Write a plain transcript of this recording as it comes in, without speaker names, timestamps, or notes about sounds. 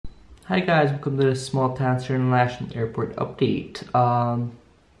Hi guys, welcome to the Small Town International Airport update.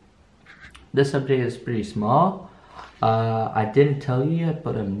 This update is pretty small. I didn't tell you yet,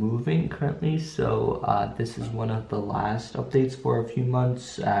 but I'm moving currently, so this is one of the last updates for a few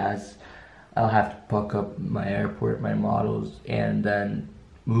months, as I'll have to pack up my airport, my models, and then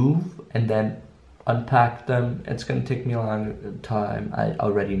move, and then unpack them. It's gonna take me a long time, I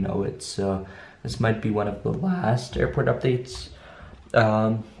already know it, so this might be one of the last airport updates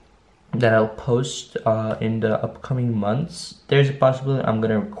that I'll post in the upcoming months. There's a possibility I'm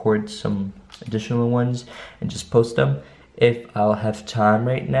gonna record some additional ones and just post them if I'll have time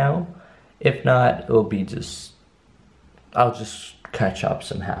right now. If not, it'll be I'll just catch up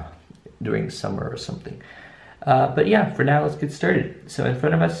somehow during summer or something. But yeah, for now, let's get started. So in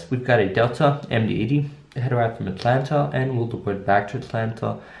front of us, we've got a Delta MD-80. It had arrived from Atlanta and we'll deport back to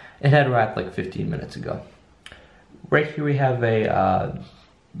Atlanta. It had arrived like 15 minutes ago. Right here we have a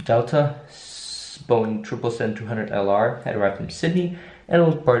Delta Boeing 777-200LR, had arrived from Sydney and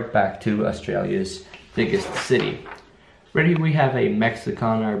will depart back to Australia's biggest city. Right here we have a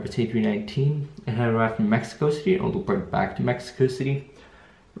Mexicana Airbus A319. It had arrived from Mexico City and will depart back to Mexico City.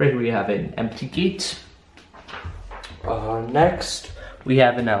 Right here we have an empty gate. Next we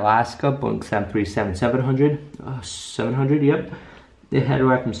have an Alaska Boeing 737-700, yep. It had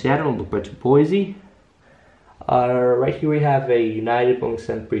arrived from Seattle and will depart to Boise. Right here we have a United Boeing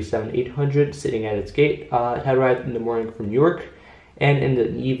 737-800 sitting at its gate. It had arrived in the morning from New York, and in the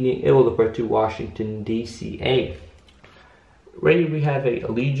evening it will depart to Washington, D.C. Right here we have a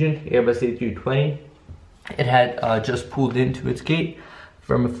Allegiant Airbus A320. It had just pulled into its gate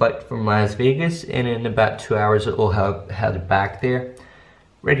from a flight from Las Vegas, and in about 2 hours it will have it back there.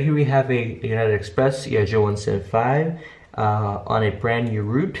 Right here we have a United Express EIJ 175. On a brand new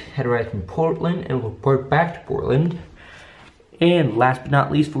route, had arrived from Portland and will report back to Portland. And last but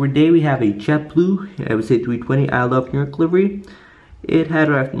not least for today, we have a JetBlue Airbus A320 I Love New York livery. It had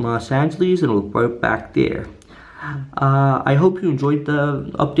arrived from Los Angeles and will report back there. I hope you enjoyed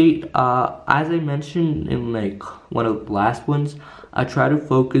the update. As I mentioned in like one of the last ones, I try to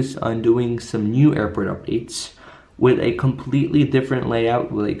focus on doing some new airport updates with a completely different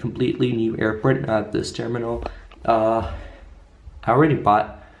layout, with a completely new airport, not this terminal. I already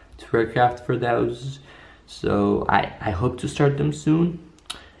bought 2 aircraft for those, so I hope to start them soon.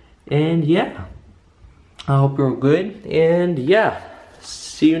 And yeah, I hope you're good, and yeah,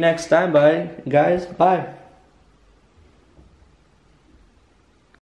 see you next time. Bye guys, bye.